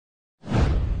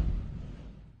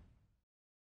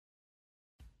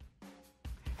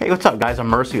Hey, what's up guys? I'm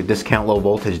Mercy with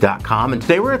DiscountLowVoltage.com, and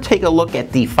today we're going to take a look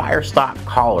at the Firestop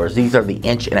collars. These are the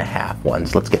 1.5"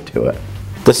 ones. Let's get to it.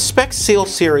 The SpecSeal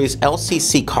Series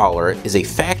LCC Collar is a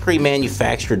factory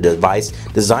manufactured device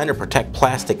designed to protect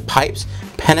plastic pipes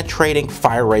penetrating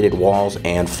fire-rated walls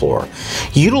and floor.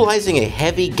 Utilizing a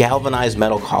heavy galvanized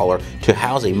metal collar to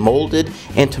house a molded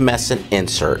intumescent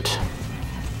insert.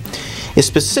 It's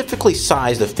specifically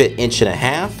sized to fit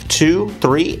 1.5", 2",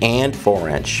 3", and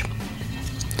 4".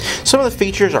 Some of the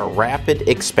features are rapid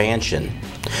expansion,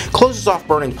 closes off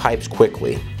burning pipes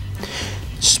quickly,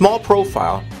 small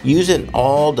profile, used in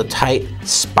all the tight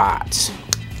spots,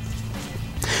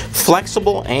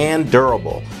 flexible and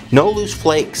durable, no loose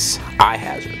flakes, eye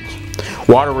hazards,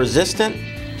 water resistant,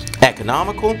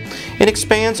 economical, it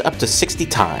expands up to 60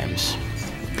 times.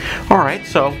 Alright,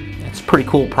 so it's a pretty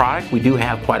cool product. We do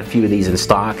have quite a few of these in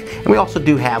stock, and we also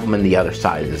do have them in the other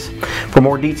sizes. For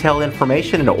more detailed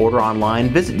information and to order online,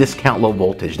 visit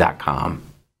DiscountLowVoltage.com.